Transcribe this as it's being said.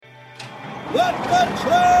Let the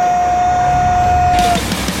truck!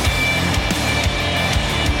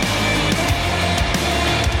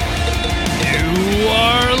 You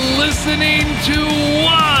are listening to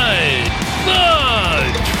What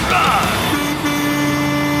the Truck.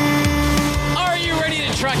 Are you ready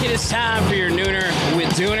to truck? It is time for your Nooner with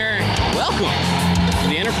Dooner. Welcome to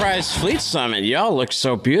the Enterprise Fleet Summit. Y'all look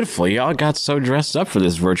so beautiful. Y'all got so dressed up for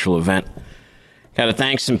this virtual event. Got to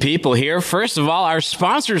thank some people here. First of all, our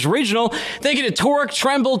sponsors, Regional. Thank you to Torque,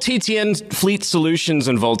 Tremble, TTN, Fleet Solutions,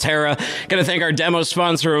 and Volterra. Got to thank our demo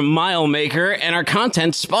sponsor, MileMaker, and our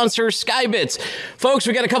content sponsor, Skybits. Folks,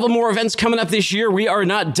 we got a couple more events coming up this year. We are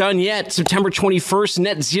not done yet. September 21st,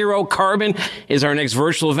 Net Zero Carbon is our next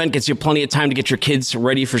virtual event. Gets you plenty of time to get your kids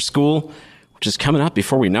ready for school, which is coming up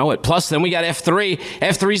before we know it. Plus, then we got F3.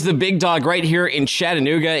 F3 is the big dog right here in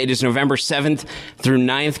Chattanooga. It is November 7th through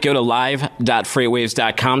 9th. Go to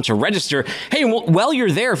live.freightwaves.com to register. Hey, while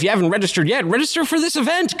you're there, if you haven't registered yet, register for this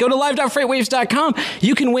event. Go to live.freightwaves.com.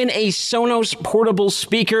 You can win a Sonos portable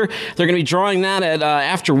speaker. They're going to be drawing that at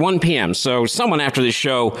after 1 p.m. So someone after this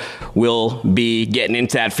show will be getting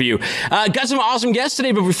into that for you. Got some awesome guests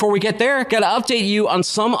today, but before we get there, got to update you on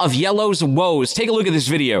some of Yellow's woes. Take a look at this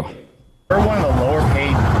video. We're one of the lower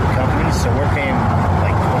paid companies, so we're paying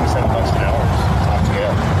like $27 an hour top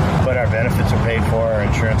scale. But our benefits are paid for, our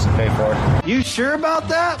insurance is paid for. You sure about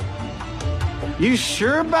that? You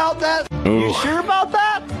sure about that? Ooh. You sure about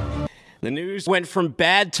that? The news went from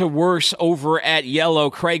bad to worse over at Yellow.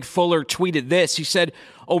 Craig Fuller tweeted this. He said,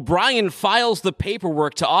 O'Brien files the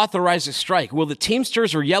paperwork to authorize a strike. Will the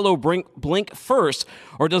Teamsters or Yellow blink first,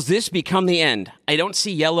 or does this become the end? I don't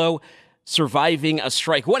see Yellow surviving a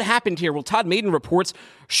strike. What happened here? Well, Todd Maiden reports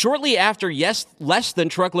shortly after less than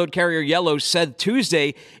truckload carrier Yellow said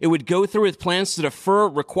Tuesday it would go through with plans to defer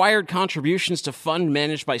required contributions to fund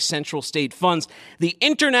managed by Central State Funds. The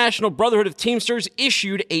International Brotherhood of Teamsters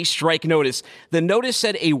issued a strike notice. The notice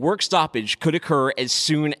said a work stoppage could occur as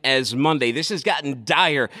soon as Monday. This has gotten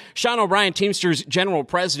dire. Sean O'Brien, Teamsters General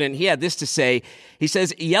President, he had this to say. He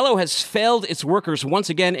says, Yellow has failed its workers once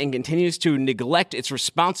again and continues to neglect its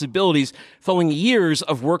responsibilities following years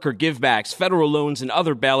of worker givebacks, federal loans, and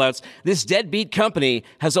other bailouts. This deadbeat company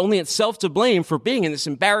has only itself to blame for being in this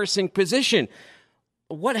embarrassing position.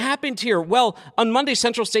 What happened here? Well, on Monday,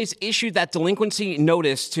 Central States issued that delinquency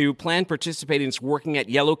notice to planned participants working at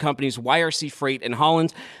Yellow Companies, YRC Freight, and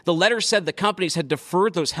Holland. The letter said the companies had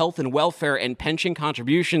deferred those health and welfare and pension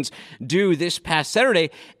contributions due this past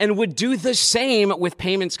Saturday and would do the same with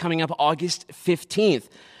payments coming up August 15th.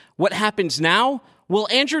 What happens now? Well,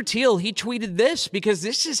 Andrew Teal, he tweeted this because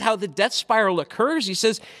this is how the death spiral occurs. He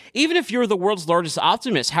says, even if you're the world's largest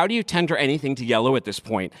optimist, how do you tender anything to Yellow at this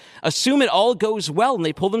point? Assume it all goes well and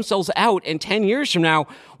they pull themselves out, and 10 years from now,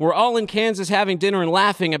 we're all in Kansas having dinner and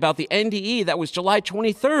laughing about the NDE that was July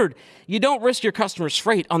 23rd. You don't risk your customers'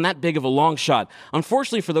 freight on that big of a long shot.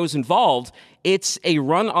 Unfortunately for those involved, it's a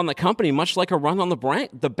run on the company, much like a run on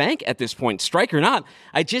the bank at this point. Strike or not,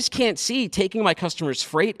 I just can't see taking my customers'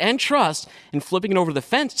 freight and trust and flipping it over the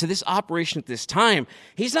fence to this operation at this time.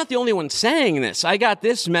 He's not the only one saying this. I got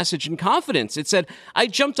this message in confidence. It said, I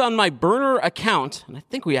jumped on my burner account, and I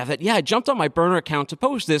think we have that. Yeah, I jumped on my burner account to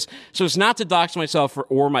post this so as not to dox myself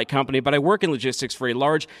or my company, but I work in logistics for a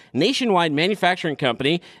large nationwide manufacturing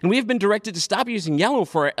company, and we have been directed to stop using Yellow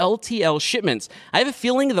for our LTL shipments. I have a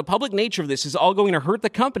feeling the public nature of this is all going to hurt the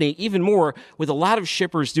company even more, with a lot of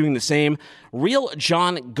shippers doing the same. Real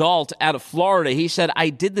John Galt out of Florida, he said, I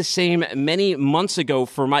did the same many months ago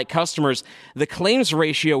for my customers. The claims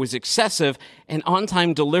ratio was excessive and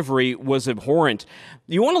on-time delivery was abhorrent.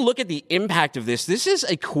 You want to look at the impact of this. This is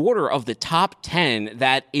a quarter of the top 10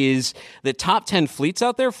 that is the top 10 fleets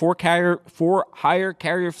out there, for hire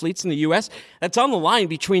carrier fleets in the U.S. That's on the line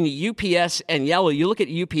between UPS and Yellow. You look at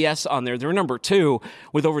UPS on there, they're number 2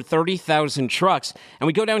 with over 30,000 trucks. And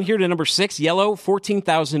we go down here to number 6, Yellow,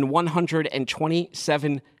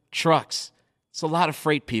 14,127 trucks. It's a lot of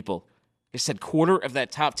freight, people. I said quarter of that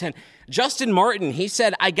top 10. Justin Martin, he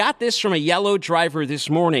said, I got this from a Yellow driver this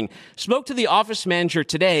morning. Spoke to the office manager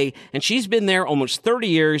today, and she's been there almost 30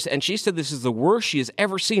 years, and she said this is the worst she has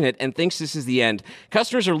ever seen it and thinks this is the end.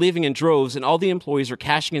 Customers are leaving in droves, and all the employees are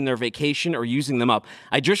cashing in their vacation or using them up.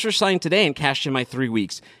 I just resigned today and cashed in my 3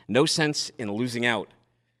 weeks. No sense in losing out.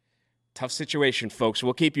 Tough situation, folks.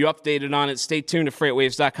 We'll keep you updated on it. Stay tuned to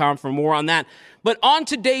freightwaves.com for more on that. But on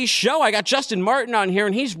today's show, I got Justin Martin on here,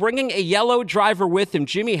 and he's bringing a yellow driver with him,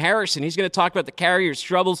 Jimmy Harrison. He's going to talk about the carrier's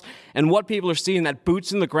troubles and what people are seeing, that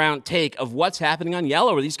boots-in-the-ground take of what's happening on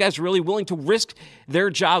yellow. Are these guys really willing to risk their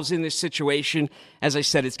jobs in this situation? As I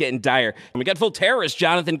said, it's getting dire. And we got Volterra's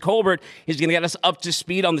Jonathan Colbert. He's going to get us up to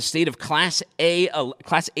speed on the state of Class 8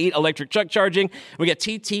 electric truck charging. We got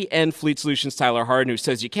TTN Fleet Solutions Tyler Harden, who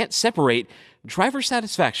says you can't separate driver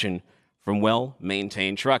satisfaction from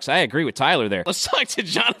well-maintained trucks. I agree with Tyler there. Let's talk to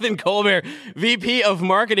Jonathan Colbert, VP of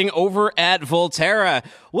Marketing over at Volterra.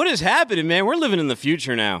 What is happening, man? We're living in the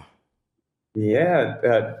future now.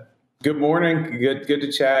 Yeah. Good morning. Good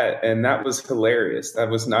to chat. And that was hilarious. I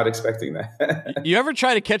was not expecting that. You ever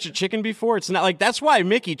try to catch a chicken before? It's not like, that's why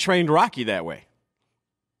Mickey trained Rocky that way.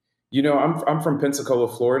 You know, I'm from Pensacola,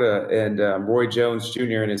 Florida, and Roy Jones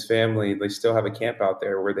Jr. and his family, they still have a camp out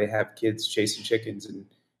there where they have kids chasing chickens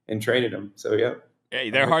and training them. So, yeah. Hey,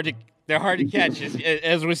 they're hard to catch,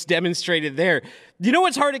 as was demonstrated there. You know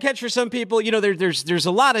what's hard to catch for some people? You know, there's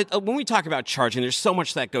a lot of, when we talk about charging, there's so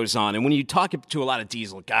much that goes on. And when you talk to a lot of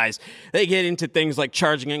diesel guys, they get into things like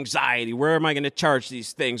charging anxiety. Where am I going to charge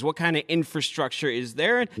these things? What kind of infrastructure is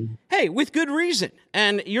there? And hey, with good reason.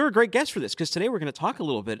 And you're a great guest for this, because today we're going to talk a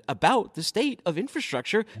little bit about the state of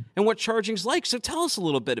infrastructure and what charging's like. So tell us a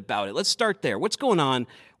little bit about it. Let's start there. What's going on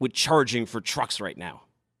with charging for trucks right now?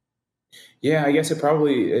 Yeah, I guess it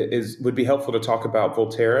probably would be helpful to talk about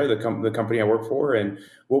Volterra, the company I work for. And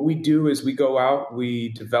what we do is we go out, we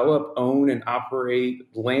develop, own, and operate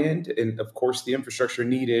land, and of course the infrastructure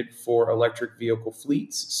needed for electric vehicle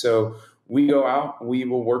fleets. So we go out, we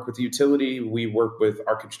will work with the utility, we work with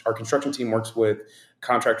our construction team works with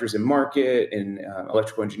contractors in market and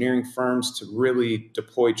electrical engineering firms to really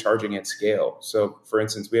deploy charging at scale. So for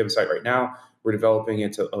instance, we have a site right now, we're developing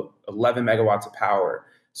it to 11 megawatts of power.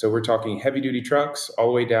 So we're talking heavy-duty trucks all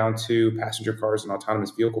the way down to passenger cars and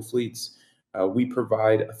autonomous vehicle fleets. We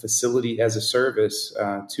provide a facility as a service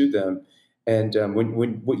to them. And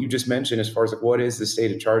when what you just mentioned, as far as like what is the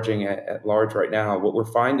state of charging at large right now, what we're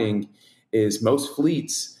finding is most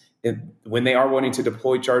fleets, when they are wanting to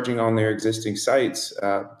deploy charging on their existing sites,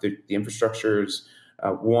 the infrastructure is,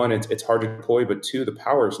 one, it's hard to deploy, but two, the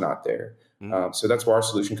power is not there. So that's where our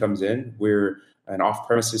solution comes in. We're an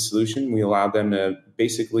off-premises solution. We allow them to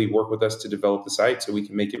basically work with us to develop the site so we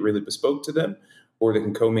can make it really bespoke to them, or they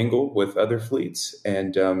can commingle with other fleets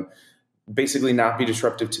and basically not be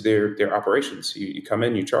disruptive to their operations. You come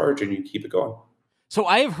in, you charge, and you keep it going. So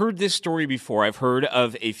I have heard this story before. I've heard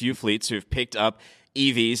of a few fleets who have picked up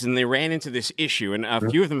EVs, and they ran into this issue, and a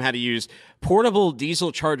few of them had to use portable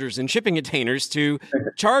diesel chargers and shipping containers to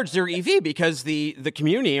charge their EV because the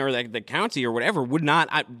community or the county or whatever would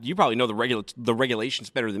not. You probably know the regulations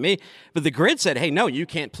better than me, but the grid said, "Hey, no, you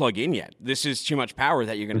can't plug in yet. This is too much power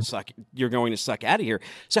that you're going to suck out of here."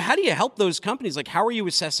 So how do you help those companies? Like, how are you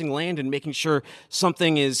assessing land and making sure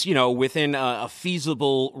something is within a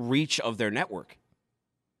feasible reach of their network?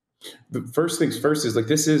 The first things first is like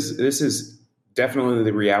this is definitely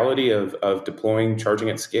the reality of deploying charging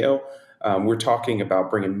at scale. We're talking about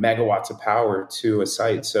bringing megawatts of power to a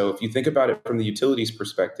site. So if you think about it from the utilities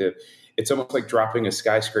perspective, it's almost like dropping a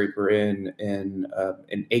skyscraper in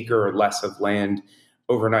an acre or less of land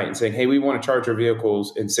overnight and saying, "Hey, we want to charge our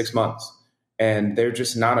vehicles in 6 months," and they're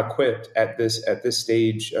just not equipped at this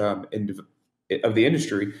stage of the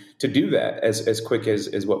industry to do that as quick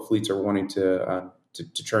as what fleets are wanting to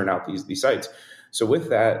churn out these sites. So with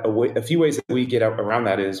that, a few ways that we get around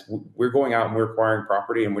that is we're going out and we're acquiring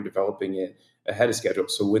property and we're developing it ahead of schedule.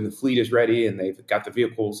 So when the fleet is ready and they've got the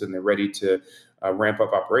vehicles and they're ready to ramp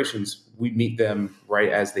up operations, we meet them right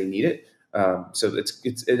as they need it. So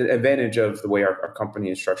it's an advantage of the way our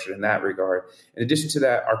company is structured in that regard. In addition to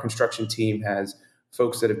that, our construction team has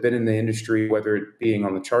folks that have been in the industry, whether it being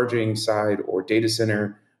on the charging side or data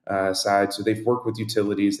center side. So they've worked with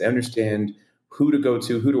utilities. They understand who to go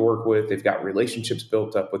to, who to work with. They've got relationships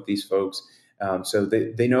built up with these folks. So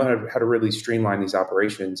they know how to really streamline these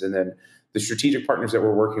operations. And then the strategic partners that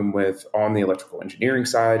we're working with on the electrical engineering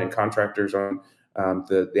side and contractors on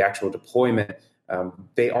the actual deployment,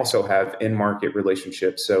 they also have in-market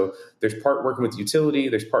relationships. So there's part working with the utility,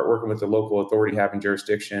 there's part working with the local authority having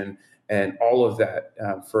jurisdiction, and all of that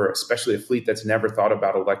for especially a fleet that's never thought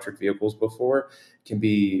about electric vehicles before can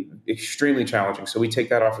be extremely challenging. So we take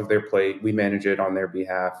that off of their plate, we manage it on their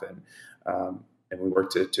behalf, and we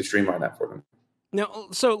work to streamline that for them. Now,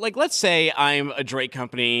 so like, let's say I'm a Drake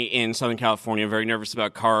company in Southern California, very nervous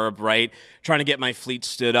about carb, right? Trying to get my fleet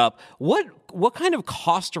stood up. What kind of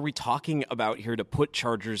cost are we talking about here to put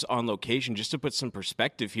chargers on location? Just to put some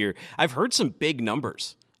perspective here, I've heard some big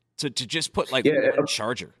numbers to just put like Yeah, one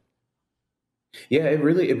charger. yeah, it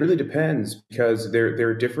really depends because there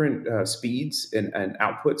are different speeds and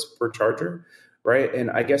outputs per charger, right?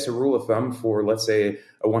 And I guess a rule of thumb for, let's say,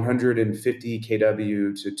 a 150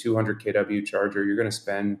 kW to 200 kW charger, you're going to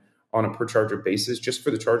spend on a per charger basis just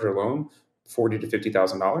for the charger alone, $40,000 to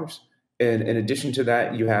 $50,000. And in addition to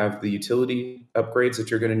that, you have the utility upgrades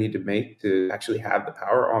that you're going to need to make to actually have the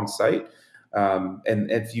power on site. And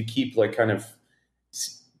if you keep like kind of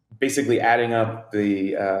basically adding up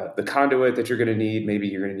the conduit that you're going to need. Maybe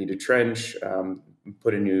you're going to need a trench,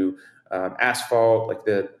 put a new asphalt. Like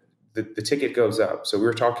the ticket goes up. So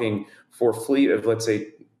we're talking for a fleet of, let's say,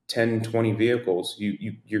 10, 20 vehicles.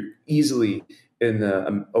 You're easily in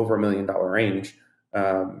the over $1 million range.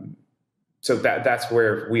 So that's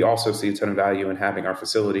where we also see a ton of value in having our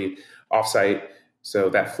facility offsite. So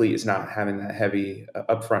that fleet is not having that heavy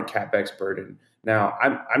upfront capex burden. Now,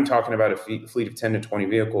 I'm talking about a fleet of 10 to 20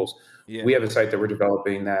 vehicles. Yeah. We have a site that we're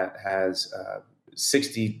developing that has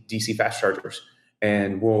 60 DC fast chargers,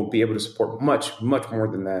 and we'll be able to support much, much more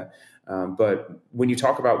than that. But when you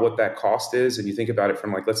talk about what that cost is, and you think about it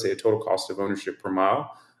from, like, let's say, a total cost of ownership per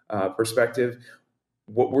mile perspective,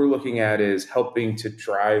 what we're looking at is helping to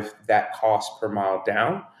drive that cost per mile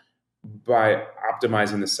down by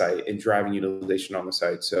optimizing the site and driving utilization on the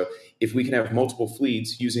site. So if we can have multiple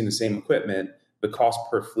fleets using the same equipment, the cost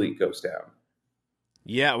per fleet goes down.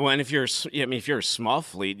 Yeah, well, and if you're a small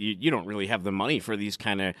fleet, you don't really have the money for these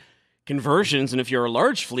kind of conversions, and if you're a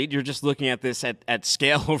large fleet, you're just looking at this at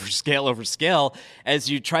scale over scale over scale as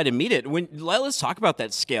you try to meet it. Let's talk about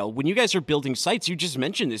that scale. When you guys are building sites, you just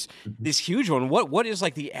mentioned this huge one. What is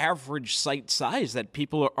like the average site size that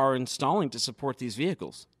people are installing to support these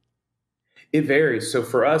vehicles? It varies. So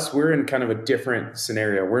for us, we're in kind of a different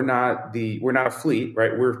scenario. We're not a fleet,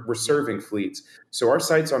 right? We're serving fleets. So our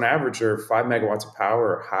sites on average are 5 megawatts of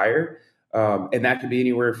power or higher. And that could be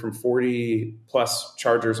anywhere from 40 plus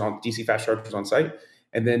chargers on DC fast chargers on site.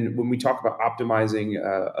 And then when we talk about optimizing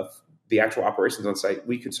the actual operations on site,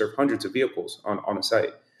 we could serve hundreds of vehicles on a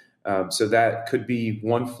site. So that could be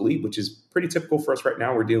one fleet, which is pretty typical for us right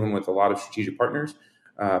now. We're dealing with a lot of strategic partners,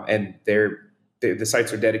 and the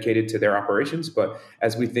sites are dedicated to their operations. But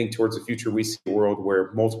as we think towards the future, we see a world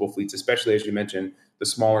where multiple fleets, especially as you mentioned, the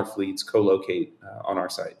smaller fleets co-locate on our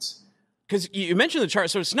sites. Because you mentioned the charge,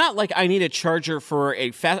 so it's not like I need a charger for I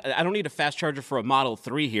don't need a fast charger for a Model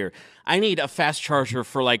 3 here. I need a fast charger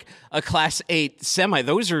for like a Class 8 semi.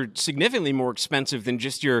 Those are significantly more expensive than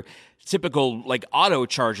just your typical like auto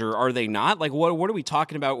charger, are they not? Like what are we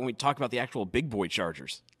talking about when we talk about the actual big boy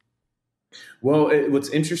chargers? Well, what's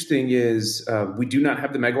interesting is we do not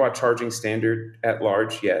have the megawatt charging standard at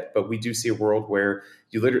large yet, but we do see a world where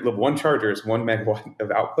you literally one charger is 1 megawatt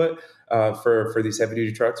of output for these heavy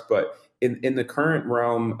duty trucks. But in the current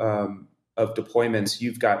realm of deployments,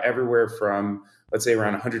 you've got everywhere from, let's say,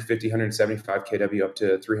 around 150, 175 kW up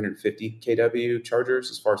to 350 kW chargers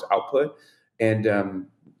as far as output. And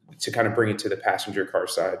to kind of bring it to the passenger car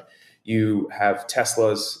side, you have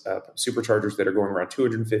Tesla's superchargers that are going around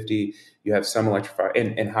 250. You have some electrified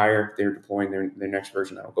and higher. They're deploying their next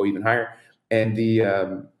version that will go even higher. And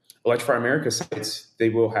the Electrify America sites, they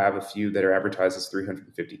will have a few that are advertised as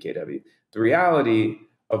 350 kW. The reality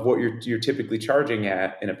of what you're typically charging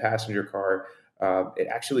at in a passenger car, it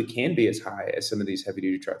actually can be as high as some of these heavy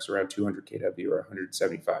duty trucks, around 200 kW or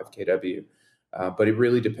 175 kW. But it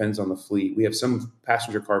really depends on the fleet. We have some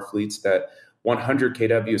passenger car fleets that 100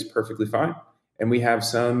 kW is perfectly fine. And we have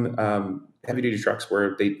some heavy duty trucks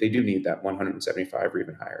where they do need that 175 or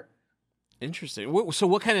even higher. Interesting. So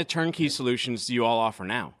what kind of turnkey solutions do you all offer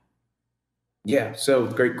now? Yeah, so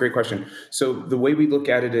great question. So the way we look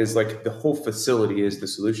at it is like the whole facility is the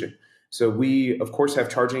solution. So we, of course,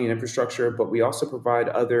 have charging and infrastructure, but we also provide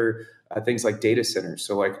other things like data centers.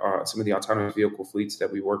 So like some of the autonomous vehicle fleets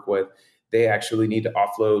that we work with, they actually need to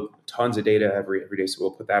offload tons of data every day. So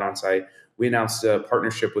we'll put that on site. We announced a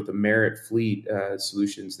partnership with the Merit Fleet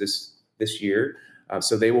Solutions this year.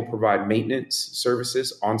 So they will provide maintenance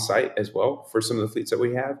services on site as well for some of the fleets that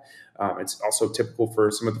we have. It's also typical for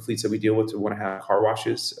some of the fleets that we deal with to want to have car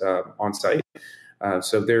washes on site.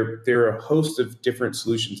 So there are a host of different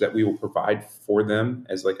solutions that we will provide for them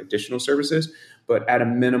as like additional services. But at a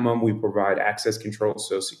minimum, we provide access control,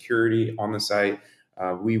 so security on the site.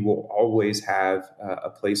 We will always have a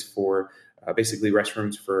place for basically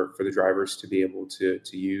restrooms for the drivers to be able to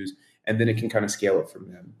use. and then it can kind of scale it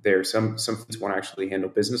from them. There are some fleets want to actually handle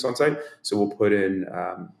business on site, so we'll put in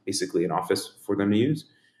basically an office for them to use.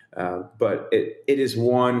 But it is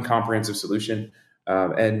one comprehensive solution,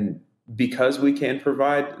 and because we can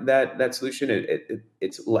provide that solution,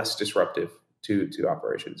 it's less disruptive to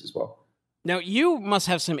operations as well. Now, you must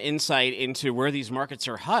have some insight into where these markets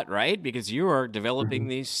are hot, right? Because you are developing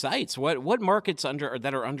these sites. What markets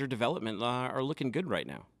that are under development are looking good right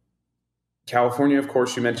now? California, of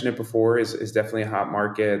course, you mentioned it before, is definitely a hot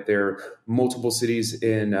market. There are multiple cities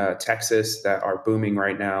in Texas that are booming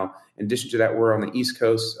right now. In addition to that, we're on the East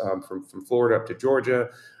Coast, from Florida up to Georgia.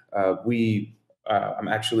 I'm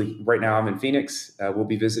actually, right now I'm in Phoenix. We'll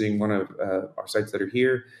be visiting one of our sites that are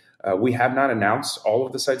here. We have not announced all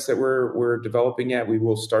of the sites that we're developing yet. We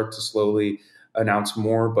will start to slowly announce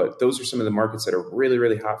more, but those are some of the markets that are really,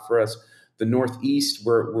 really hot for us. The Northeast,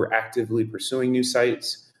 we're actively pursuing new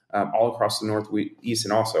sites all across the Northeast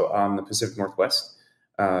and also the Pacific Northwest.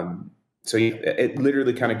 So it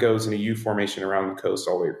literally kind of goes in a U formation around the coast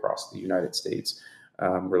all the way across the United States.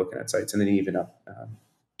 We're looking at sites, and then even up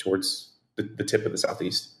towards the tip of the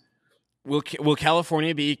Southeast. Will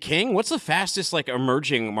California be king? What's the fastest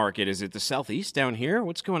emerging market? Is it the Southeast down here?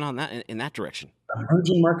 What's going on in that direction?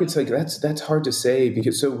 Emerging markets, that's hard to say,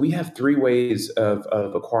 because we have three ways of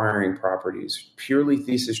acquiring properties: purely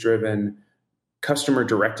thesis driven, customer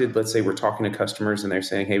directed. Let's say we're talking to customers and they're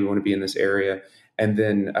saying, hey, we want to be in this area, and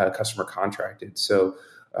then customer contracted. So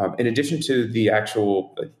in addition to the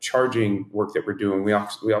actual charging work that we're doing, we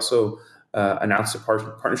also announced a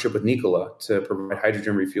partnership with Nikola to provide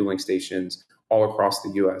hydrogen refueling stations all across the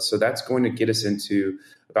U.S. So that's going to get us into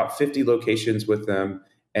about 50 locations with them,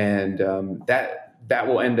 and that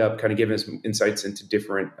will end up kind of giving us insights into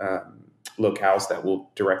different locales that will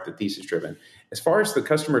direct the thesis driven. As far as the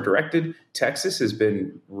customer directed, Texas has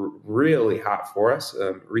been really hot for us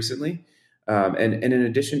recently, and in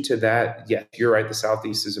addition to that, yes, you're right, the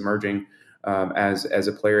Southeast is emerging as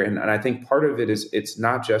a player. And I think part of it is it's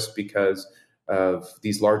not just because of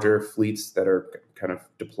these larger fleets that are kind of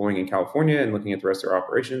deploying in California and looking at the rest of their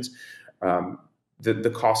operations.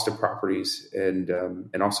 The cost of properties and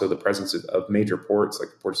also the presence of major ports like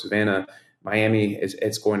the Port of Savannah, Miami,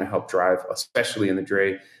 it's going to help drive, especially in the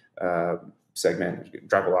Dre segment,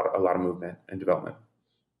 drive a lot of movement and development.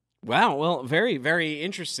 Wow. Well, very, very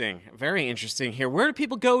interesting. Very interesting here. Where do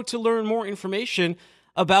people go to learn more information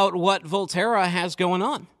about what Volterra has going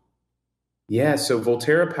on? Yeah, so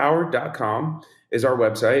VolterraPower.com is our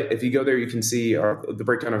website. If you go there, you can see the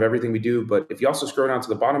breakdown of everything we do. But if you also scroll down to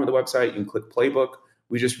the bottom of the website, you can click Playbook.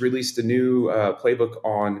 We just released a new playbook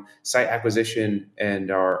on site acquisition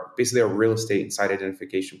and our real estate and site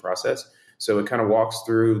identification process. So it kind of walks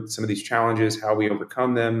through some of these challenges, how we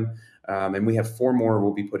overcome them. And we have 4 more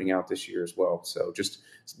we'll be putting out this year as well. So just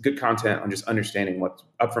good content on just understanding what's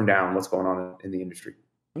up from down, what's going on in the industry.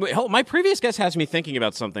 Wait, my previous guest has me thinking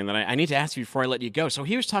about something that I need to ask you before I let you go. So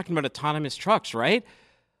he was talking about autonomous trucks, right?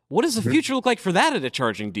 What does the future look like for that at a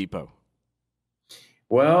charging depot?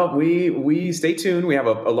 Well, we stay tuned. We have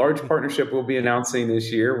a large partnership we'll be announcing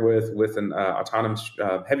this year with an autonomous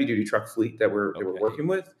heavy duty truck fleet that we're working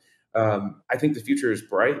with. I think the future is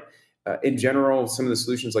bright. In general, some of the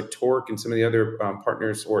solutions like Torque and some of the other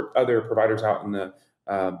partners or other providers out in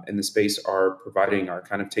the space are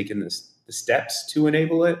kind of taking the steps to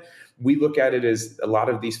enable it. We look at it as a lot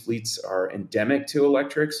of these fleets are endemic to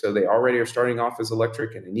electric, so they already are starting off as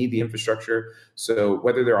electric and they need the infrastructure. So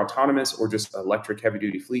whether they're autonomous or just electric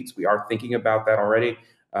heavy-duty fleets, we are thinking about that already,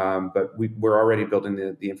 but we're already building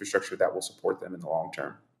the infrastructure that will support them in the long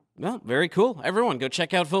term. Well, very cool. Everyone, go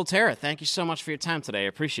check out Volterra. Thank you so much for your time today. I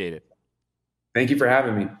appreciate it. Thank you for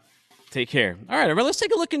having me. Take care. All right, everyone, let's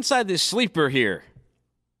take a look inside this sleeper here.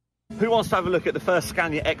 Who wants to have a look at the first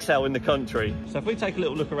Scania XL in the country? So if we take a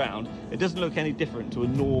little look around, it doesn't look any different to a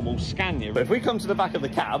normal Scania. But if we come to the back of the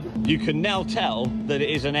cab, you can now tell that it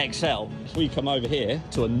is an XL. If we come over here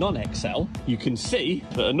to a non-XL, you can see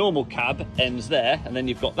that a normal cab ends there, and then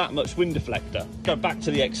you've got that much wind deflector. Go back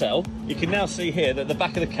to the XL, you can now see here that the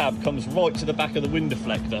back of the cab comes right to the back of the wind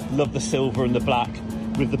deflector. Love the silver and the black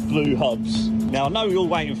with the blue hubs. Now I know you're all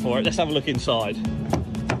waiting for it, let's have a look inside.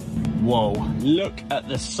 Whoa, look at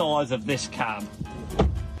the size of this cab.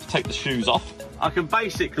 Take the shoes off. I can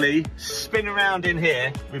basically spin around in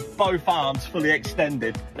here with both arms fully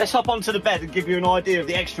extended. Let's hop onto the bed and give you an idea of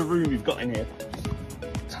the extra room we've got in here.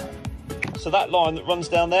 So that line that runs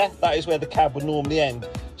down there, that is where the cab would normally end.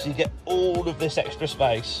 So you get all of this extra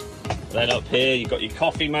space. Then up here, you've got your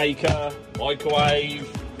coffee maker,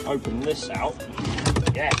 microwave. Open this out.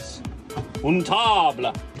 Yes, un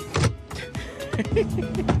table.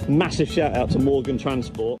 Massive shout out to Morgan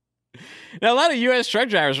Transport. Now, a lot of U.S. truck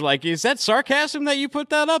drivers are like, is that sarcasm that you put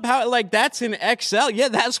that up? How, like, that's an XL? Yeah,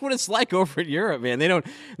 that's what it's like over in Europe, man. They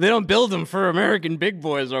don't build them for American big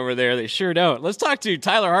boys over there. They sure don't. Let's talk to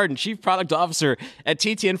Tyler Harden, Chief Product Officer at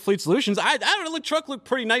TTN Fleet Solutions. I don't know, the truck looked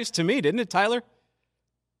pretty nice to me, didn't it, Tyler?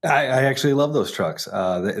 I actually love those trucks.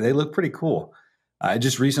 They look pretty cool. I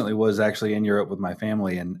just recently was actually in Europe with my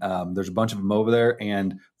family, and there's a bunch of them over there,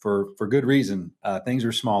 and for good reason. Things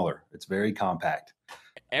are smaller. It's very compact.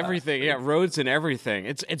 Everything, roads and everything.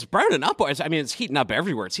 It's burning up. I mean, it's heating up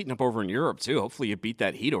everywhere. It's heating up over in Europe too. Hopefully, you beat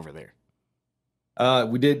that heat over there.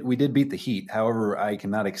 We did beat the heat. However, I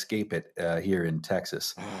cannot escape it here in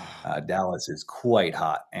Texas. Dallas is quite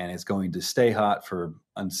hot, and it's going to stay hot for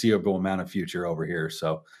unseeable amount of future over here.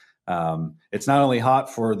 So it's not only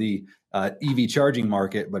hot for the EV charging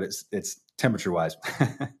market, but it's temperature wise.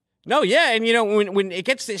 No, yeah, and when it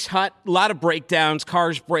gets this hot, a lot of breakdowns,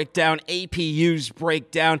 cars break down, APUs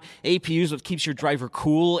break down. APUs what keeps your driver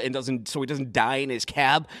cool and so he doesn't die in his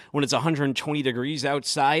cab when it's 120 degrees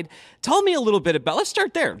outside. Tell me a little bit about, let's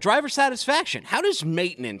start there, driver satisfaction. How does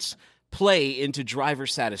maintenance play into driver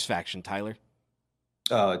satisfaction, Tyler?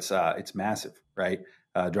 Oh, it's massive, right?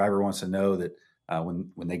 Driver wants to know that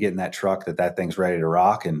when they get in that truck that thing's ready to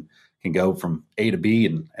rock and can go from A to B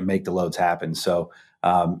and make the loads happen. So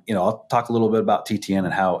I'll talk a little bit about TTN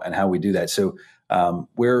and how we do that. So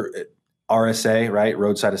we're RSA, right?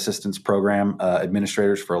 Roadside Assistance Program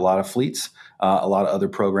administrators for a lot of fleets, a lot of other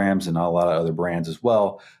programs, and a lot of other brands as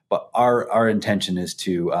well. But our intention is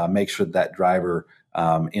to make sure that driver,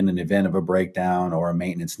 in an event of a breakdown or a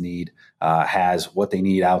maintenance need, has what they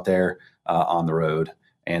need out there on the road.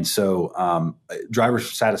 And so driver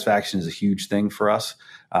satisfaction is a huge thing for us,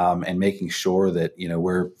 and making sure that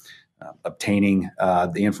we're obtaining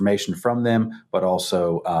the information from them, but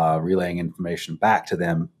also relaying information back to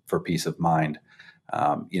them for peace of mind.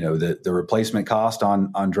 The replacement cost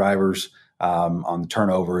on drivers on the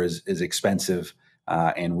turnover is expensive,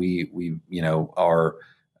 and we are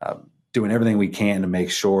doing everything we can to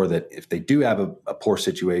make sure that if they do have a poor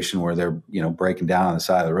situation where they're breaking down on the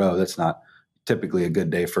side of the road, that's not typically a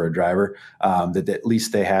good day for a driver. That at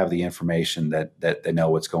least they have the information that they know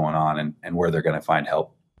what's going on and where they're going to find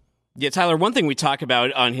help. Yeah, Tyler, one thing we talk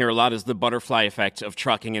about on here a lot is the butterfly effect of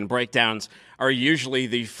trucking, and breakdowns are usually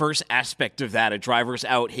the first aspect of that. A driver's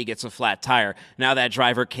out, he gets a flat tire. Now that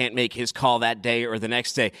driver can't make his call that day or the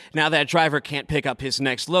next day. Now that driver can't pick up his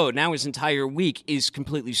next load. Now his entire week is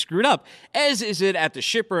completely screwed up, as is it at the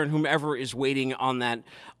shipper and whomever is waiting on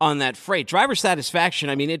that freight. Driver satisfaction,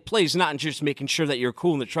 I mean, it plays not in just making sure that you're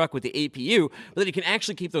cool in the truck with the APU, but that you can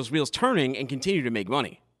actually keep those wheels turning and continue to make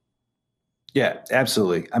money. Yeah,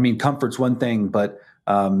 absolutely. I mean, comfort's one thing, but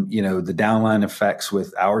the downline effects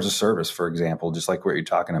with hours of service, for example, just like what you're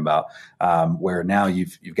talking about, where now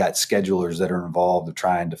you've got schedulers that are involved of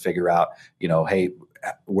trying to figure out, hey,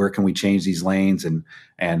 where can we change these lanes and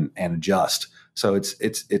adjust. So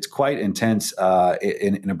it's quite intense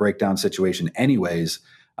in a breakdown situation, anyways.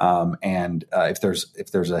 And if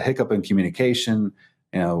there's a hiccup in communication,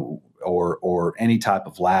 or any type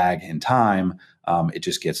of lag in time, it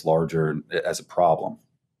just gets larger as a problem.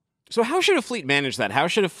 So how should a fleet manage that? How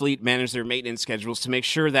should a fleet manage their maintenance schedules to make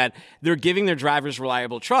sure that they're giving their drivers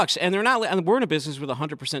reliable trucks, and they're not? And we're in a business with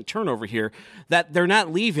 100% turnover here, that they're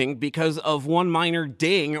not leaving because of one minor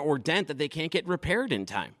ding or dent that they can't get repaired in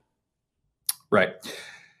time. Right.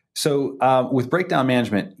 So with breakdown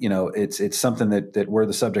management, it's something that we're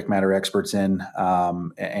the subject matter experts in,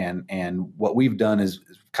 and what we've done is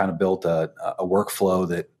kind of built a workflow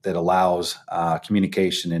that allows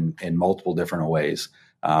communication in multiple different ways.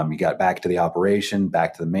 You got back to the operation,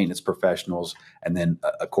 back to the maintenance professionals, and then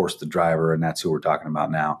of course the driver, and that's who we're talking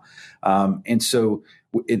about now. And so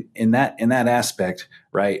in that aspect,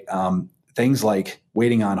 right, things like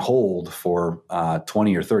waiting on hold for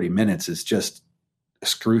 20 or 30 minutes is just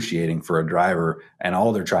excruciating for a driver, and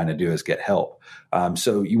all they're trying to do is get help.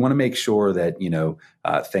 So you want to make sure that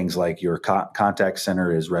things like your contact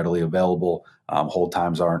center is readily available. Hold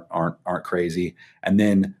times aren't crazy, and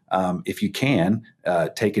then if you can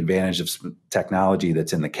take advantage of some technology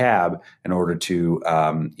that's in the cab in order to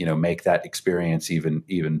make that experience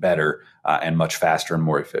even better and much faster and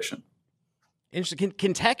more efficient. Interesting.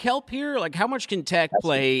 Can tech help here? Like, how much can tech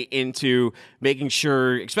play into making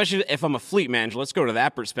sure, especially if I'm a fleet manager, let's go to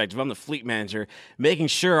that perspective. I'm the fleet manager, making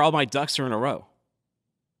sure all my ducks are in a row.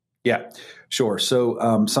 Yeah, sure.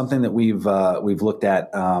 So something that we've looked at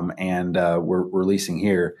and we're releasing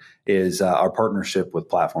here is our partnership with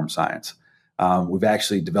Platform Science. We've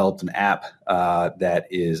actually developed an app that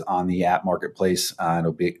is on the app marketplace.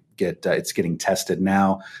 It'll it's getting tested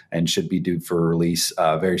now and should be due for release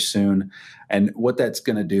very soon. And what that's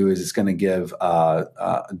going to do is it's going to give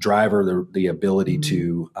a driver the ability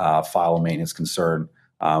to file a maintenance concern,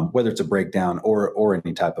 whether it's a breakdown or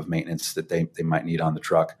any type of maintenance that they might need on the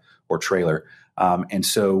truck or trailer. And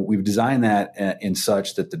so we've designed that in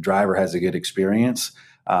such that the driver has a good experience,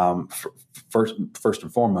 first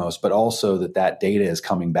and foremost, but also that data is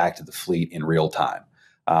coming back to the fleet in real time.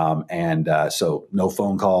 So no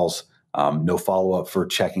phone calls, no follow-up for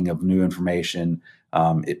checking of new information.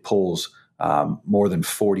 It pulls more than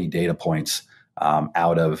 40 data points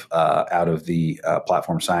out of the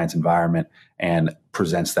platform science environment and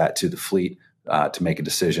presents that to the fleet to make a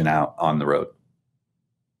decision out on the road.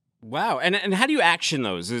 Wow. And how do you action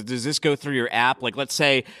those? Does this go through your app? Like, let's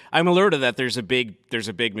say I'm alerted that there's a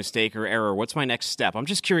big mistake or error. What's my next step? I'm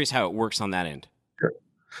just curious how it works on that end. Sure.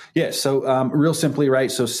 Yeah. So real simply,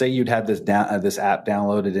 right? So say you'd have this app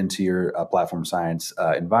downloaded into your platform science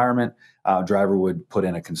environment. Driver would put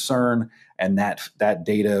in a concern, and that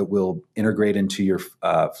data will integrate into your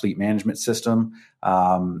fleet management system,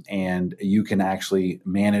 and you can actually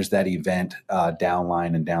manage that event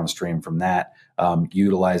downline and downstream from that,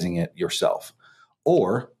 utilizing it yourself.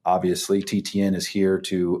 Or obviously, TTN is here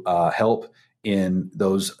to help in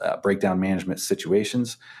those breakdown management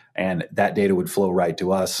situations, and that data would flow right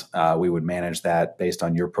to us. We would manage that based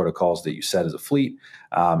on your protocols that you set as a fleet,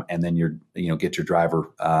 and then get your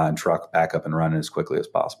driver and truck back up and running as quickly as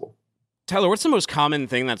possible. Tyler, what's the most common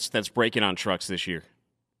thing that's breaking on trucks this year?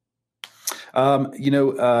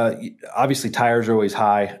 Obviously tires are always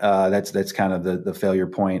high. That's kind of the failure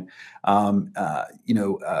point.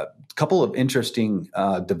 A couple of interesting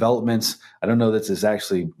developments. I don't know that this is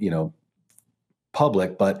actually,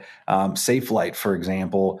 public, but Safelite, for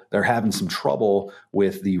example, they're having some trouble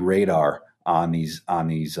with the radar on these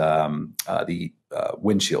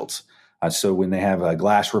windshields. So when they have a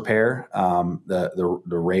glass repair, the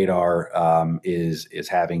radar is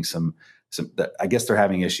having some. I guess they're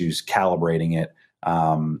having issues calibrating it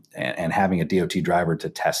and having a DOT driver to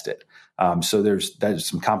test it. So there's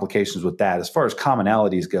some complications with that. As far as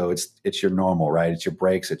commonalities go, it's your normal, right? It's your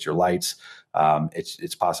brakes, it's your lights,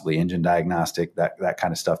 it's possibly engine diagnostic, that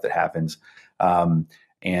kind of stuff that happens. Right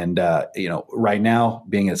now,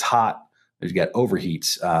 being as hot, you've got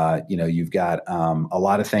overheats. You've got a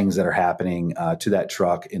lot of things that are happening to that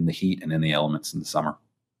truck in the heat and in the elements in the summer.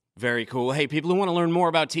 Very cool. Hey, people who want to learn more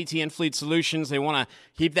about TTN Fleet Solutions, they want to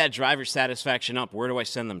keep that driver satisfaction up. Where do I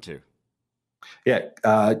send them to? Yeah,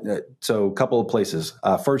 so a couple of places.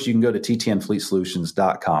 First, you can go to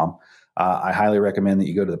ttnfleetsolutions.com. I highly recommend that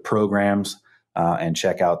you go to the programs and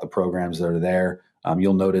check out the programs that are there.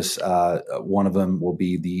 You'll notice one of them will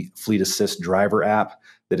be the Fleet Assist driver app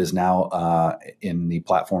that is now in the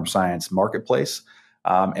Platform Science marketplace.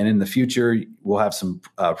 And in the future, we'll have some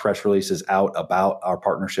press releases out about our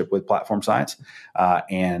partnership with Platform Science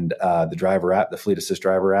and the driver app, the Fleet Assist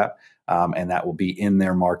driver app. And that will be in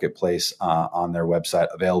their marketplace on their website,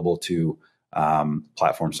 available to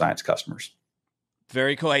Platform Science customers.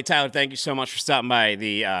 Very cool. Hey, Tyler, thank you so much for stopping by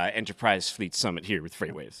the Enterprise Fleet Summit here with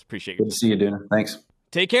FreightWaves. Appreciate it. Good to see you, Duna. Thanks.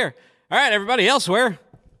 Take care. All right, everybody elsewhere.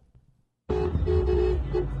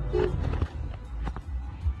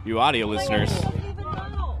 You audio listeners.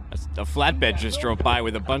 A flatbed just drove by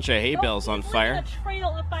with a bunch of hay bales on fire.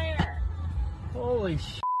 Holy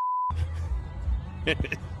shit.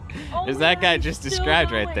 As that guy just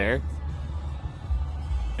described right there.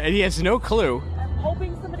 And he has no clue. I'm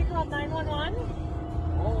hoping somebody called 911.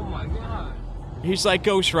 Oh my god. He's like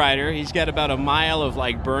Ghost Rider. He's got about a mile of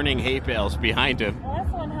burning hay bales behind him. Well,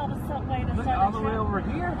 that's one hell of a way to start all the way over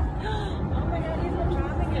here. Oh my god, he's been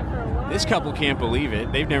dropping it for a while. This couple can't believe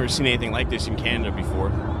it. They've never seen anything like this in Canada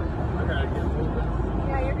before.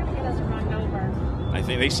 Yeah, you're going to get us run over. I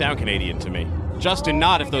think they sound Canadian to me. Justin,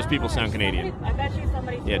 nod if those people sound Canadian. I bet you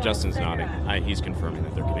somebody. Yeah, Justin's nodding. He's confirming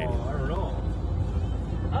that they're Canadian. I don't know.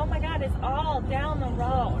 Oh my god, it's all down the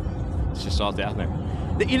road. It's just all down there.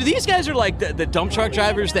 These guys are like the dump truck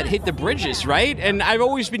drivers that hit the bridges, right? And I've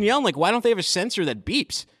always been yelling, why don't they have a sensor that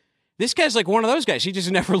beeps? This guy's like one of those guys. He just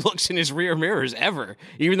never looks in his rear mirrors ever,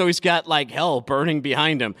 even though he's got hell burning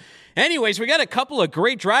behind him. Anyways, we got a couple of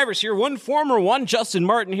great drivers here. One former one, Justin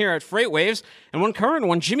Martin here at FreightWaves, and one current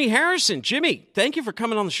one, Jimmy Harrison. Jimmy, thank you for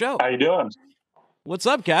coming on the show. How you doing? What's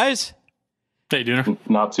up, guys? Hey, Dooner.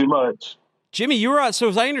 Not too much. Jimmy, so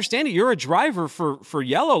as I understand it, you're a driver for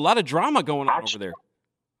Yellow. A lot of drama going on over there.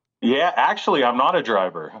 Yeah, actually, I'm not a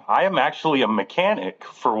driver. I am actually a mechanic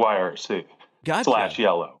for YRC /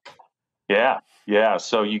 Yellow. Yeah. Yeah,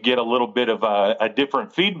 so you get a little bit of a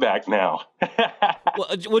different feedback now.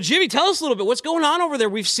 Well, Jimmy, tell us a little bit. What's going on over there?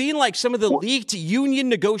 We've seen like some of the leaked union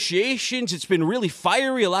negotiations. It's been really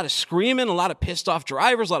fiery, a lot of screaming, a lot of pissed off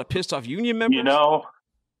drivers, a lot of pissed off union members. You know,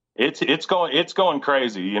 it's going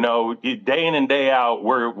crazy. You know, day in and day out,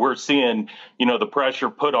 we're seeing, you know, the pressure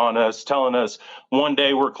put on us, telling us one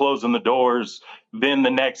day we're closing the doors, then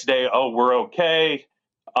the next day, oh, we're okay.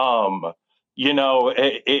 You know,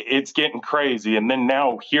 it's getting crazy. And then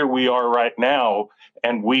now here we are right now,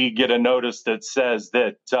 and we get a notice that says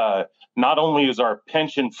that not only is our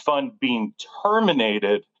pension fund being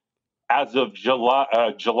terminated as of July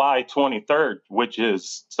 23rd, which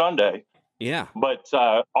is Sunday, Yeah. but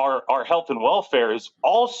our health and welfare is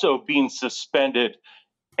also being suspended.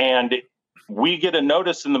 And we get a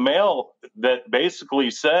notice in the mail that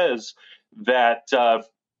basically says that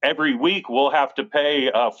every week we'll have to pay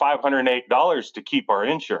 $508 to keep our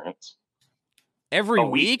insurance. Every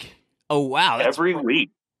week? Oh, wow. Every week.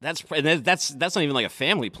 That's not even like a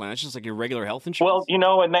family plan. It's just like your regular health insurance. Well, you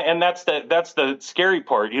know, and that's the scary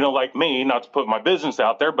part. You know, like me, not to put my business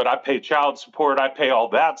out there, but I pay child support, I pay all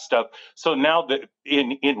that stuff. So now that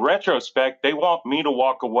in retrospect, they want me to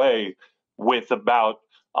walk away with about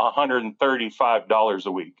 $135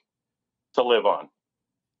 a week to live on.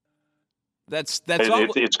 It's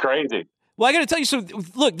crazy. Well, I got to tell you, so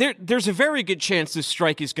look, there's a very good chance this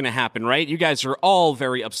strike is going to happen, right? You guys are all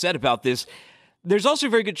very upset about this. There's also a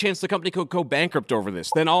very good chance the company could go bankrupt over this.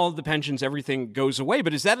 Then all of the pensions, everything goes away.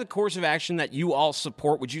 But is that a course of action that you all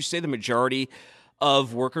support? Would you say the majority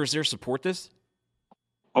of workers there support this?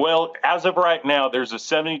 Well, as of right now, there's a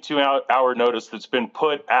 72-hour notice that's been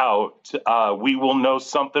put out. We will know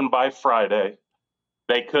something by Friday.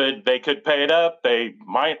 They could pay it up. They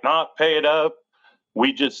might not pay it up.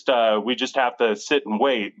 We just have to sit and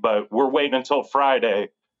wait. But we're waiting until Friday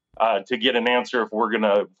to get an answer if we're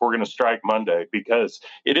gonna strike Monday, because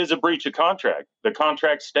it is a breach of contract. The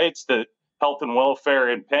contract states that health and welfare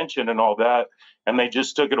and pension and all that, and they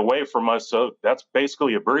just took it away from us. So that's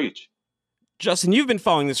basically a breach. Justin, you've been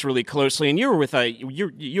following this really closely, and you were with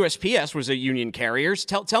USPS was a union carrier.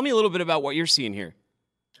 Tell me a little bit about what you're seeing here.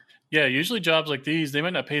 Yeah, usually jobs like these, they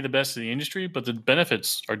might not pay the best in the industry, but the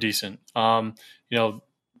benefits are decent. You know,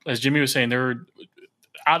 as Jimmy was saying, they're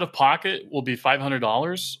out of pocket will be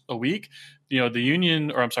 $500 a week. You know,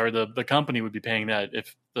 the company would be paying that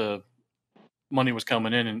if the money was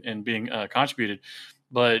coming in and being contributed.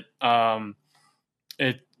 But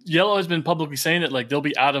Yellow has been publicly saying that like they'll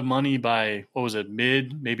be out of money by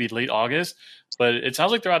maybe late August. But it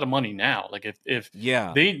sounds like they're out of money now. Like if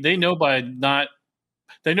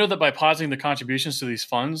they know that by pausing the contributions to these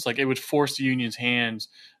funds, like it would force the union's hands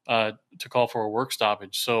to call for a work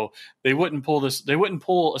stoppage. So they wouldn't pull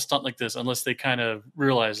a stunt like this unless they kind of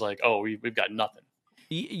realize like, oh, we've got nothing.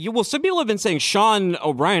 Well, some people have been saying Sean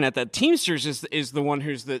O'Brien at the Teamsters is the one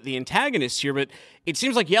who's the antagonist here, but it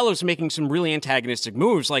seems like Yellow's making some really antagonistic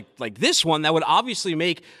moves like this one that would obviously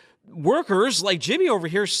make workers like Jimmy over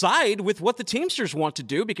here side with what the Teamsters want to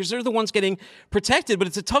do because they're the ones getting protected, but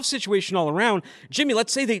it's a tough situation all around. Jimmy,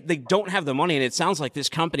 let's say they don't have the money and it sounds like this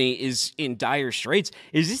company is in dire straits.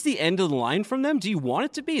 Is this the end of the line from them? Do you want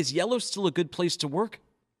it to be? Is Yellow still a good place to work?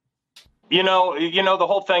 You know, the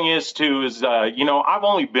whole thing is I've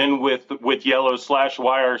only been with Yellow /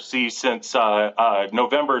 YRC since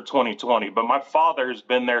November 2020, but my father's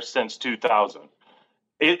been there since 2000.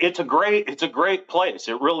 It's a great place.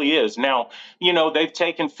 It really is. Now, you know, they've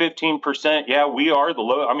taken 15%. Yeah, we are the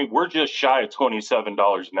low. I mean, we're just shy of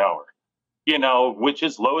 $27 an hour, you know, which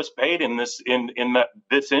is lowest paid in this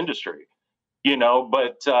industry, you know,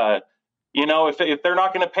 but you know, if they're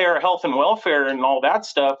not going to pay our health and welfare and all that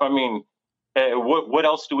stuff, I mean, what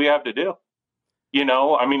else do we have to do? You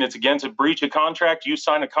know, I mean, it's against a breach of contract. You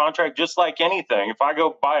sign a contract just like anything. If I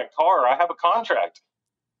go buy a car, I have a contract,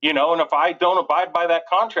 you know, and if I don't abide by that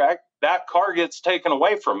contract, that car gets taken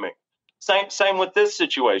away from me. Same with this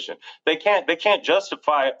situation. They can't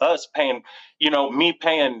justify us paying, you know, me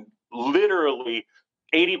paying literally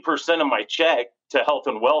 80% of my check to health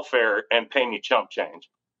and welfare and pay me chump change.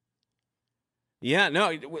 Yeah,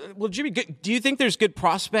 no. Well, Jimmy, do you think there's good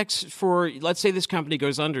prospects for, let's say this company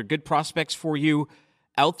goes under, good prospects for you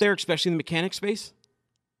out there, especially in the mechanic space?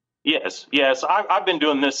 Yes. I've been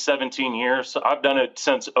doing this 17 years. I've done it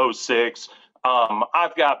since 2006.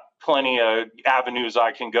 I've got plenty of avenues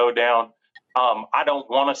I can go down. I don't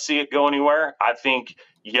want to see it go anywhere. I think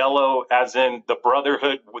Yellow, as in the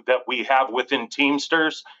brotherhood that we have within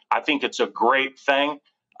Teamsters, I think it's a great thing.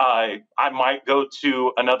 I might go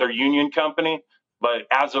to another union company, but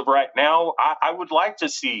as of right now, I would like to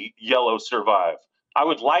see Yellow survive. I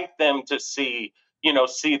would like them to see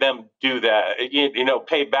see them do that,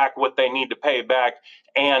 pay back what they need to pay back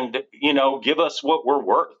and, give us what we're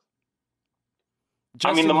worth.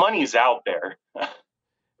 Justin, the money's out there.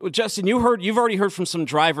 Well, Justin, you've already heard from some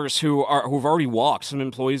drivers who've already walked, some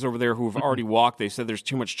employees over there who've already walked. They said there's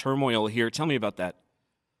too much turmoil here. Tell me about that.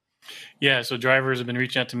 Yeah, so drivers have been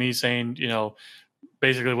reaching out to me saying,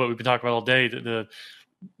 basically what we've been talking about all day, the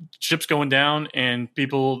ship's going down, and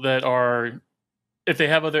people that are, if they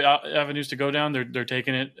have other avenues to go down, they're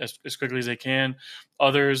taking it as quickly as they can.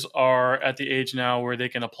 Others are at the age now where they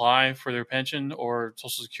can apply for their pension or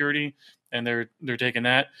Social Security, and they're taking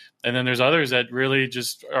that. And then there's others that really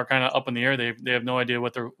just are kind of up in the air. They have no idea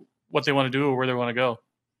what they want to do or where they want to go.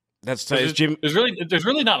 That's there's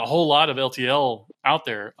really not a whole lot of LTL out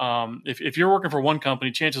there. If you're working for one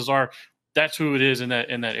company, chances are that's who it is in that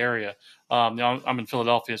area. I'm in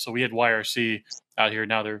Philadelphia, so we had YRC out here.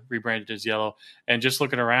 Now they're rebranded as Yellow. And just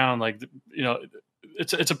looking around,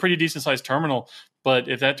 it's a pretty decent sized terminal. But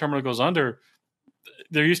if that terminal goes under,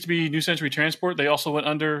 there used to be New Century Transport. They also went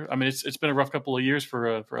under. It's been a rough couple of years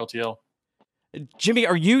for LTL. Jimmy,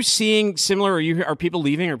 are you seeing similar? Are people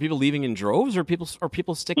leaving? Are people leaving in droves? Or are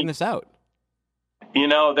people sticking this out?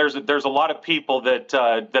 There's a lot of people that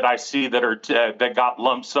I see that got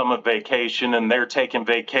lump sum of vacation, and they're taking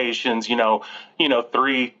vacations,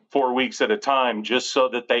 3-4 weeks at a time, just so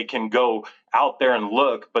that they can go out there and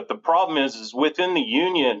look. But the problem is within the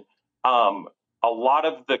union, a lot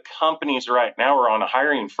of the companies right now are on a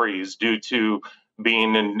hiring freeze due to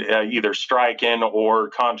being in either striking or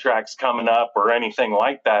contracts coming up or anything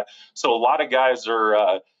like that. So a lot of guys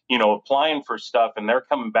are, applying for stuff, and they're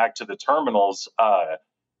coming back to the terminals, and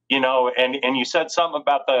you said something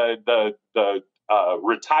about the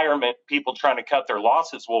retirement, people trying to cut their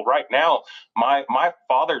losses. Well, right now, my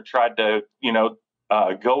father tried to,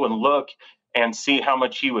 go and look and see how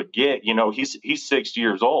much he would get. He's 60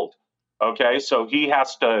 years old. Okay, so he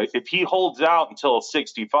has to, if he holds out until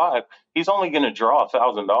 65, he's only going to draw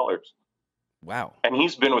 $1,000. Wow. And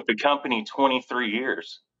he's been with the company 23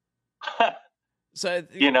 years. So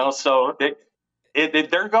they're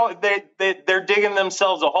digging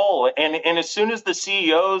themselves a hole. And as soon as the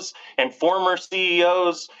CEOs and former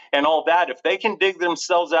CEOs and all that, if they can dig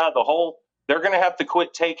themselves out of the hole, they're going to have to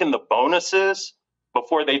quit taking the bonuses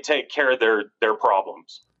before they take care of their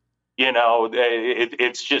problems.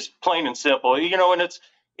 It's just plain and simple, and you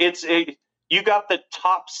got the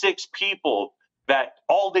top 6 people that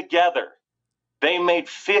all together, they made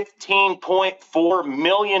 $15.4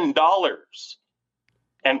 million.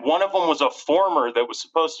 And one of them was a former that was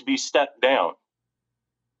supposed to be stepped down.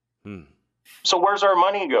 So where's our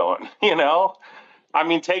money going?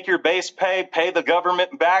 Take your base pay the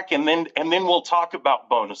government back, and then we'll talk about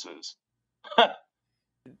bonuses.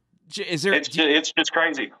 It's just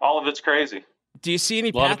crazy. All of it's crazy. Do you see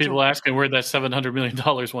any? A lot of people asking where that $700 million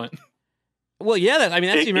went. Well, yeah,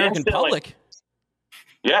 that's the American public.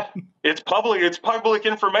 Yeah, it's public. It's public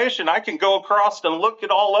information. I can go across and look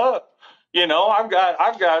it all up. I've got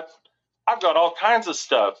all kinds of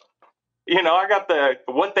stuff. I got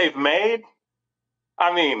what they've made.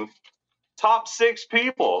 Top 6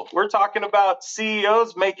 people. We're talking about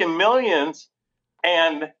CEOs making millions,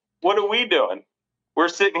 and what are we doing? We're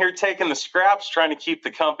sitting here taking the scraps, trying to keep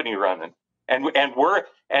the company running, and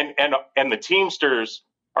the Teamsters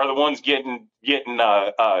are the ones getting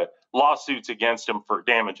lawsuits against them for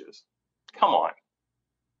damages. Come on.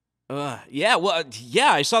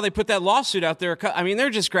 I saw they put that lawsuit out there. They're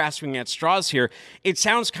just grasping at straws here. It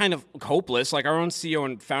sounds kind of hopeless. Like our own CEO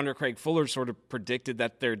and founder Craig Fuller sort of predicted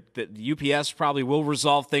that UPS probably will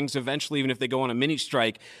resolve things eventually, even if they go on a mini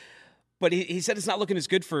strike. But he said it's not looking as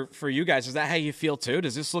good for you guys. Is that how you feel too?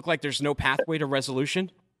 Does this look like there's no pathway to resolution?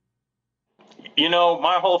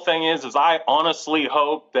 My whole thing is I honestly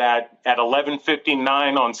hope that at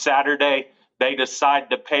 11:59 on Saturday, they decide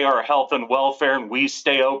to pay our health and welfare and we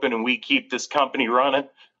stay open and we keep this company running.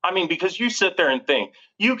 Because you sit there and think,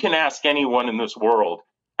 you can ask anyone in this world,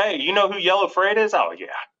 hey, you know who Yellow Freight is? Oh, yeah.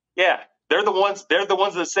 Yeah. They're the ones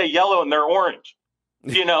that say yellow and they're orange.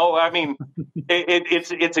 It's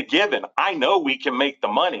a given. I know we can make the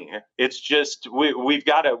money. It's just we've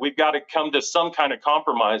got to come to some kind of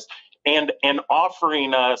compromise, and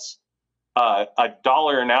offering us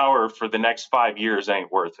 $1 an hour for the next 5 years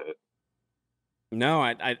ain't worth it. No,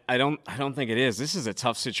 I don't think it is. This is a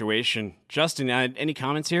tough situation. Justin, any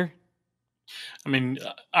comments here?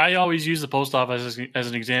 I always use the post office as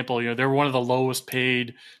an example. They're one of the lowest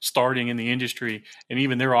paid starting in the industry, and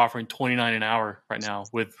even they're offering $29 an hour right now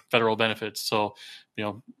with federal benefits. So,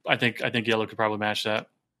 I think Yellow could probably match that.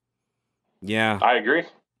 Yeah, I agree.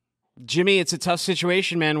 Jimmy, it's a tough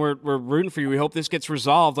situation, man. We're rooting for you. We hope this gets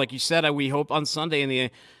resolved. Like you said, we hope on Sunday in the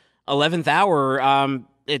 11th hour,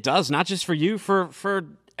 it does, not just for you, for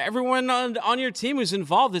everyone on your team who's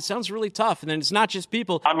involved. It sounds really tough. And then it's not just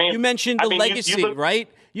people. You mentioned the legacy, right?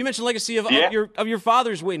 You mentioned legacy of your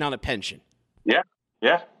father's waiting on a pension. Yeah,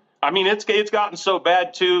 yeah. I mean, it's gotten so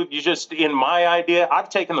bad, too. In my idea, I've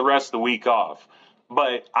taken the rest of the week off.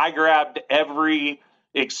 But I grabbed every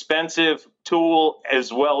expensive tool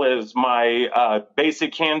as well as my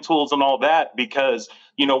basic hand tools and all that because,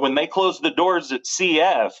 when they closed the doors at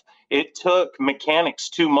CF, it took mechanics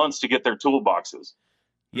 2 months to get their toolboxes.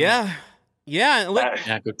 Yeah. Yeah.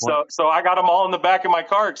 Good point. So I got them all in the back of my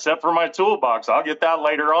car except for my toolbox. I'll get that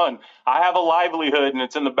later on. I have a livelihood and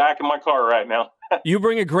it's in the back of my car right now. He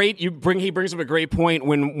brings up a great point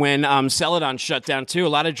when Celadon shut down too. A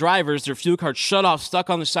lot of drivers, their fuel cards shut off, stuck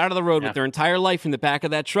on the side of the road with their entire life in the back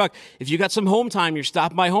of that truck. If you got some home time, you're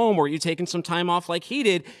stopping by home, or you're taking some time off like he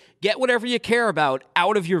did, get whatever you care about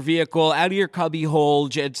out of your vehicle, out of your cubby hole.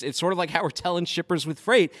 It's sort of like how we're telling shippers with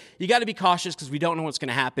freight. You got to be cautious because we don't know what's going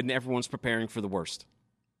to happen. Everyone's preparing for the worst.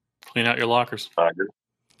 Clean out your lockers. I agree.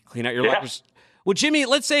 Clean out your lockers. Well, Jimmy,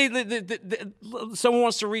 let's say someone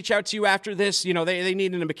wants to reach out to you after this. They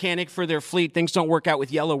need a mechanic for their fleet. Things don't work out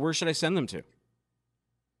with Yellow. Where should I send them to?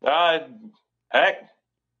 Heck,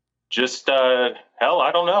 just hell,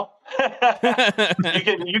 I don't know.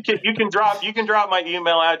 you can drop my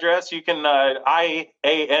email address. You can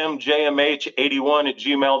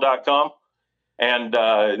iamjmh81@gmail.com, and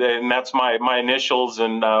that's my initials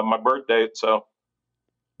and my birth date. So,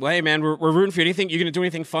 well, hey man, we're rooting for you. You going to do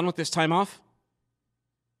anything fun with this time off?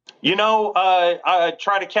 I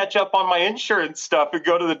try to catch up on my insurance stuff and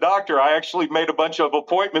go to the doctor. I actually made a bunch of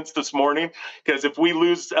appointments this morning because if we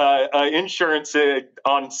lose insurance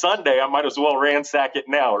on Sunday, I might as well ransack it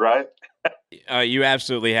now, right? You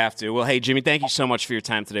absolutely have to. Well, hey, Jimmy, thank you so much for your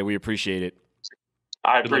time today. We appreciate it.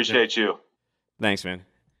 I appreciate you. Thanks, man.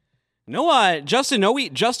 Justin, no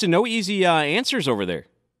easy answers over there.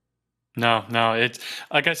 No. It's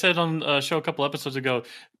like I said on a show a couple episodes ago.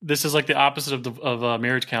 This is like the opposite of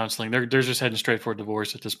marriage counseling. They're just heading straight for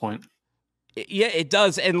divorce at this point. Yeah, it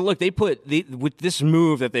does. And look, they put with this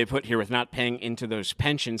move that they put here with not paying into those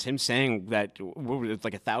pensions. Him saying that it's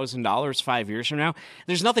like $1,000 5 years from now.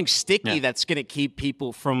 There's nothing sticky that's going to keep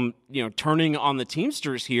people from turning on the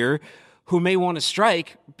Teamsters here, who may want to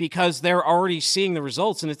strike because they're already seeing the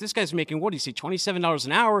results. And if this guy's making $27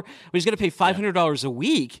 an hour, but he's going to pay $500 a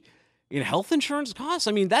week. Health insurance costs.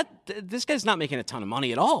 I mean, this guy's not making a ton of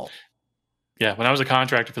money at all. Yeah, when I was a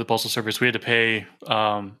contractor for the Postal Service, we had to pay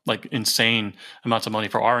like insane amounts of money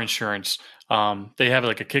for our insurance. They have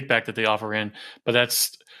like a kickback that they offer in, but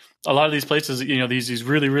that's a lot of these places. These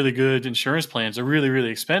really, really good insurance plans are really, really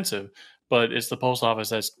expensive, but it's the post office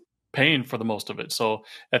that's paying for the most of it. So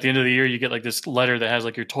at the end of the year, you get like this letter that has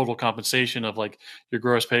like your total compensation of like your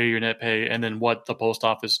gross pay, your net pay, and then what the post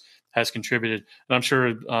office has contributed. And I'm sure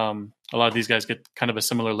a lot of these guys get kind of a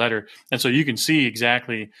similar letter. And so you can see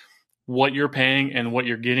exactly what you're paying and what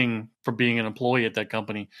you're getting for being an employee at that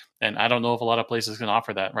company. And I don't know if a lot of places can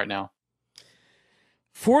offer that right now.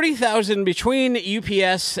 40,000 between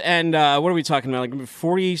UPS and what are we talking about? Like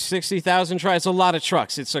 40, 60,000 trucks. It's a lot of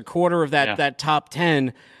trucks. It's a quarter of that top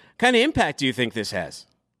 10. Kind of impact do you think this has?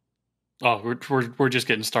 Oh, we're just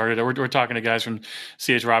getting started. We're talking to guys from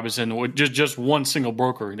C.H. Robinson. Just one single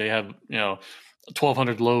broker. They have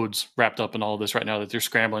 1,200 loads wrapped up in all of this right now that they're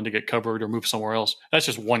scrambling to get covered or move somewhere else. That's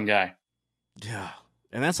just one guy. Yeah,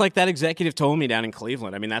 and that's like that executive told me down in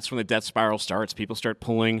Cleveland. I mean, that's when the death spiral starts. People start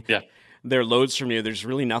pulling their loads from you. There's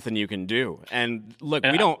really nothing you can do. And look,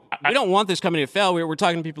 we don't want this company to fail. We're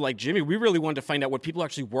talking to people like Jimmy. We really wanted to find out what people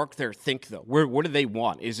actually work there think, though. What do they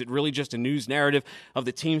want? Is it really just a news narrative of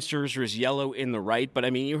the Teamsters, or is Yellow in the right? But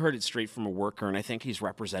I mean, you heard it straight from a worker, and I think he's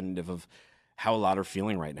representative of how a lot are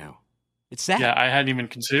feeling right now. It's sad. Yeah, I hadn't even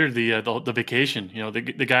considered the vacation.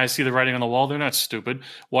 The guys see the writing on the wall. They're not stupid.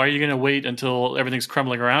 Why are you going to wait until everything's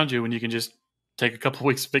crumbling around you when you can just take a couple of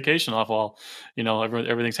weeks vacation off while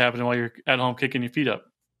everything's happening while you're at home kicking your feet up?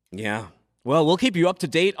 Yeah. Well, we'll keep you up to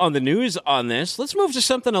date on the news on this. Let's move to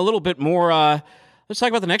something a little bit more. Let's talk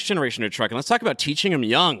about the next generation of trucking. Let's talk about teaching them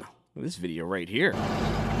young. This video right here.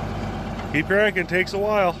 Keep cranking. Takes a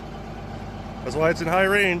while. That's why it's in high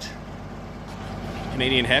range.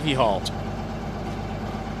 Canadian heavy haul.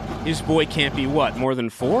 His boy can't be more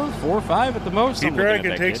than 4 or 5 at the most. Keep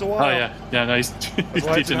cranking. Takes a while. Oh yeah. No, he's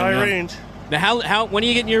teaching high him range. Now, when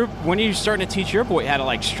are you starting to teach your boy how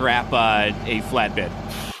to strap a flatbed?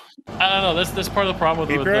 I don't know. That's part of the problem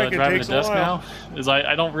with driving the desk now. Is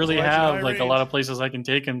I don't really have like a lot of places I can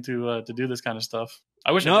take him to do this kind of stuff.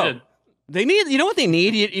 I wish I did. They need, you know what they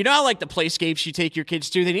need? You know how like the playscapes you take your kids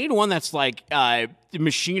to? They need one that's like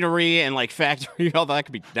machinery and like factory. All that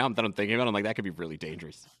could be, now that I'm thinking about it, I'm like, that could be really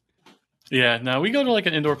dangerous. Yeah, no, we go to like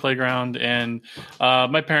an indoor playground, and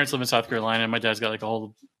my parents live in South Carolina, and my dad's got like a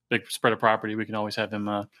whole big spread of property. We can always have him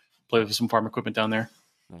play with some farm equipment down there.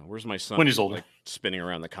 Oh, where's my son? When he's older. Like, spinning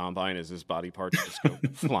around the combine as his body parts just go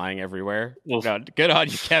flying everywhere. God, good on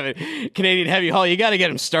you, Kevin. Canadian Heavy Haul, you got to get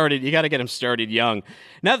him started. You got to get him started young.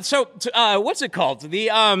 Now, so what's it called? The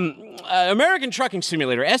American Trucking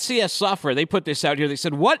Simulator, SCS Software, they put this out here. They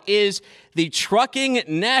said, what is the trucking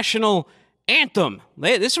national anthem?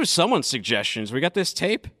 This was someone's suggestions. We got this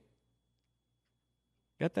tape?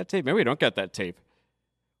 Got that tape? Maybe we don't got that tape.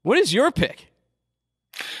 What is your pick?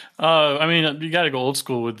 I mean, you got to go old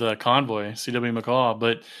school with Convoy, C.W. McCall,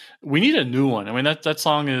 but we need a new one. I mean, that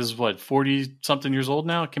song is, 40-something years old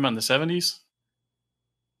now? It came out in the 70s?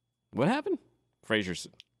 What happened? Fraser's.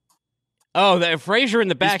 Oh, Fraser in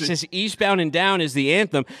the back says Eastbound and Down is the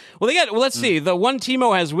anthem. Well, let's see. The one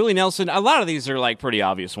Timo has Willie Nelson. A lot of these are like pretty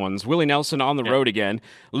obvious ones. Willie Nelson, On the Road Again.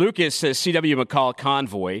 Lucas says C.W. McCall,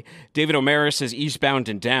 Convoy. David O'Mara says Eastbound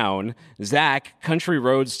and Down. Zach, Country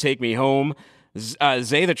Roads, Take Me Home.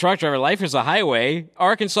 Zay, the truck driver, Life is a Highway.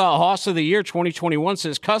 Arkansas Hoss of the Year 2021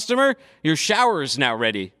 says, customer, your shower is now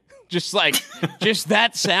ready. Just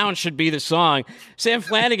that sound should be the song. Sam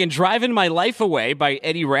Flanagan, Driving My Life Away by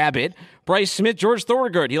Eddie Rabbit. Bryce Smith, George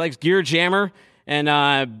Thorgard, he likes Gear Jammer.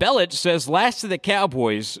 And Bellet says, Last of the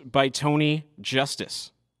Cowboys by Tony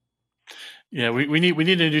Justice. Yeah, we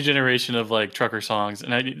need a new generation of like trucker songs.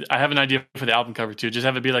 And I have an idea for the album cover too. Just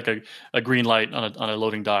have it be like a green light on a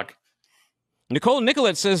loading dock. Nicole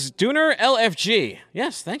Nicolette says, Dooner LFG.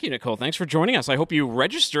 Yes, thank you, Nicole. Thanks for joining us. I hope you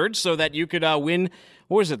registered so that you could win,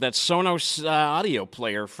 what was it, that Sonos audio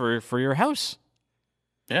player for your house.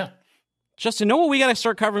 Yeah. Justin, know what we got to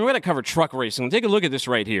start covering? We got to cover truck racing. Take a look at this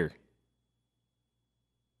right here.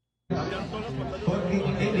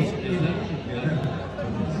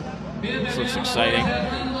 This looks exciting.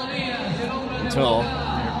 Until here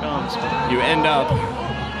it comes. You end up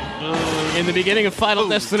in the beginning of Final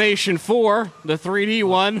Destination 4, the 3D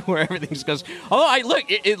one, where everything goes. Although,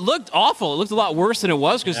 it looked awful. It looked a lot worse than it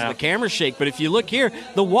was because of the camera shake. But if you look here,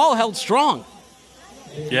 the wall held strong.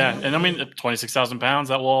 Yeah, and I mean, 26,000 pounds,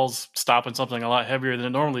 that wall's stopping something a lot heavier than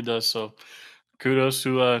it normally does. So kudos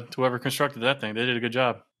to whoever constructed that thing. They did a good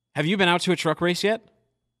job. Have you been out to a truck race yet?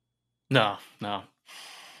 No.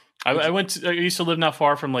 I used to live not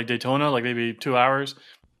far from like Daytona, like maybe 2 hours,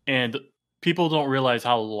 and people don't realize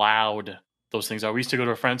how loud those things are. We used to go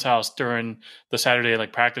to a friend's house during the Saturday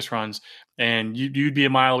like practice runs, and you'd be a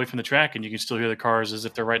mile away from the track, and you can still hear the cars as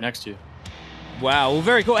if they're right next to you. Wow, well,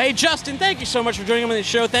 very cool. Hey, Justin, thank you so much for joining me on the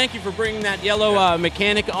show. Thank you for bringing that yellow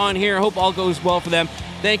mechanic on here. I hope all goes well for them.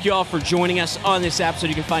 Thank you all for joining us on this episode.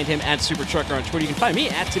 You can find him at Super Trucker on Twitter. You can find me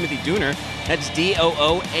at Timothy Dooner. That's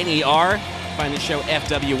Dooner. Find the show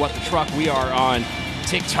FW What the Truck. We are on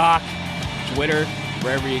TikTok, Twitter,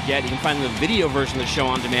 wherever you get. You can find the video version of the show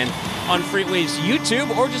on demand on Freeways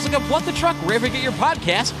YouTube, or just look up What the Truck wherever you get your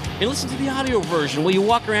podcast and listen to the audio version while you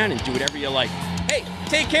walk around and do whatever you like. Hey,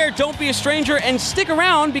 take care, don't be a stranger, and stick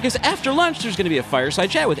around because after lunch there's going to be a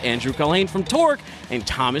fireside chat with Andrew Culhane from Torque and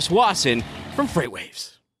Thomas Wasson from Freightwaves.